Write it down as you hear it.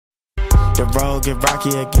The road get rocky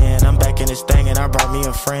again. I'm back in this thing and I brought me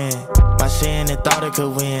a friend. My sin and thought it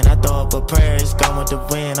could win. I throw up a prayer, it's gone with the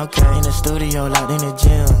wind. Okay, in the studio, locked in the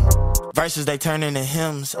gym. Verses, they turn into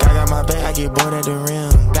hymns. I got my back, I get bored at the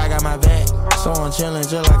rim. God got my back, so I'm chillin'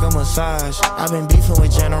 just like a massage. I've been beefing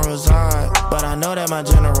with General Zod, but I know that my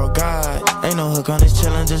general God. Ain't no hook on this,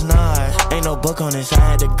 chillin', just nod. Ain't no book on this, I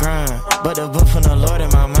had to grind. But the book from the Lord in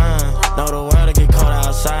my mind. Know the world to get cold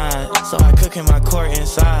outside, so I cook in my court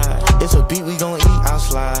inside. It's a beat we gon' eat, I'll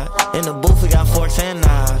slide. In the booth we got forks and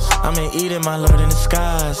knives. I'm in Eden, my Lord in the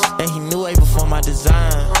skies. And he knew way before my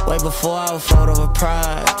design, way before I was photo of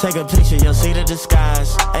pride. Take a picture, you'll see the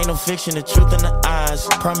disguise. Ain't no fiction, the truth in the eyes.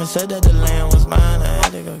 Promise said that the land was mine, I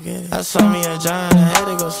had to go get it. I saw me a giant, I had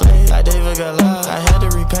to go slay it. Like David Goliath, I had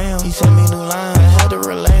to repay him. He sent me new lines, I had to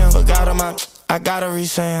relay him. Forgot on my, I gotta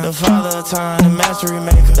re-say him. The father of time, the mastery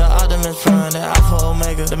maker, the ultimate prime, the alpha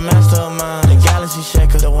omega, the master of mind, the galaxy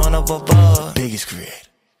shaker, the one up above, biggest creator.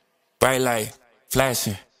 Bright light,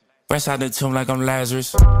 flashing, fresh out the tomb like I'm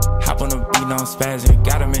Lazarus. Hop on the beat, I'm spazzing.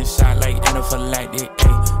 Got him in shot like anaphylactic,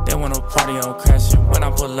 ayy. They wanna party, I'm crashing. When I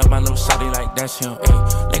pull up, my little shawty like that's him,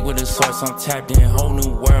 ayy. Link with the source, I'm tapped in. Whole new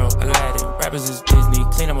world, Aladdin. Rappers is Disney,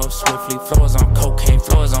 clean them up swiftly. Floors on cocaine,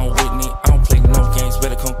 floors on Whitney. I don't play no games,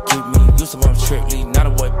 better come get me. Used to bump Tripley, not a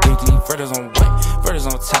boy Bigly. Verters on what? Verters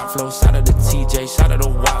on top flow. Shout out to TJ, shout out to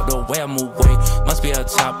Wop, the way I move weight. Must be a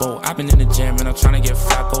topo. I've been in the gym and I'm tryna get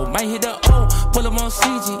Flacco. Might hit the O, pull up on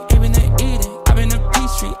CG, aiming at Eden. I've been to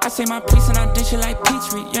Peachtree, I say my piece and I dish it like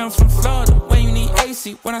Petrie. Yeah, I'm from Florida, where you need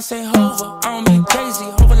AC. When I say hover, I don't mean crazy.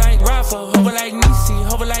 Hover like Rafa, hover like Nisi,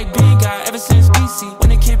 hover like Big Guy ever since BC. When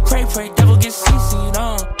the kid pray, devil get CC'd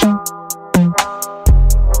on.